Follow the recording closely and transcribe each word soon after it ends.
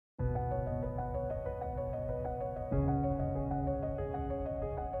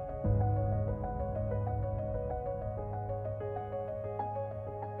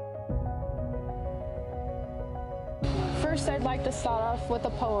First, I'd like to start off with a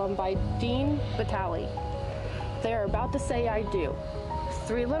poem by Dean Batali. They're about to say I do.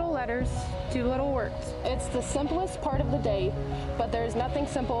 3 little letters, 2 little words. It's the simplest part of the day, but there's nothing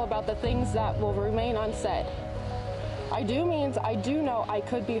simple about the things that will remain unsaid. I do means I do know I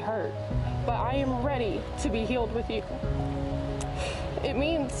could be hurt, but I am ready to be healed with you. It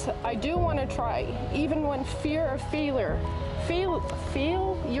means I do want to try, even when fear of failure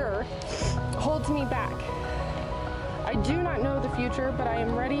holds me back. I do not know the future, but I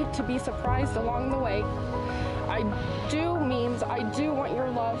am ready to be surprised along the way. I do means I do want your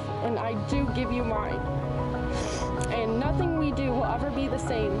love, and I do give you mine. And nothing we do will ever be the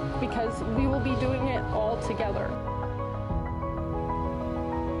same, because we will be doing it all together.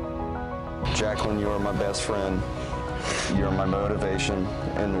 Jacqueline, you are my best friend. You are my motivation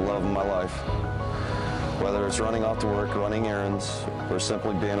and the love of my life. Whether it's running off to work, running errands, or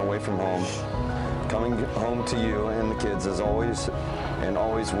simply being away from home, coming home to you and the kids is always and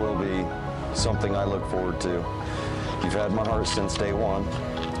always will be something I look forward to. You've had my heart since day one.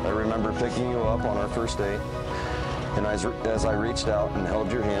 I remember picking you up on our first date, and as I reached out and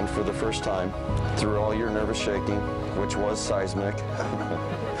held your hand for the first time, through all your nervous shaking, which was seismic,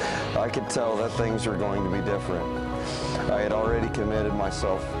 I could tell that things were going to be different. I had already committed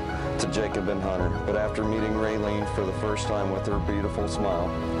myself to Jacob and Hunter, but after meeting Raylene for the first time with her beautiful smile,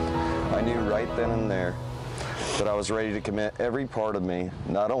 I knew right then and there that I was ready to commit every part of me,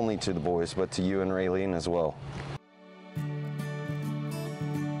 not only to the boys, but to you and Raylene as well.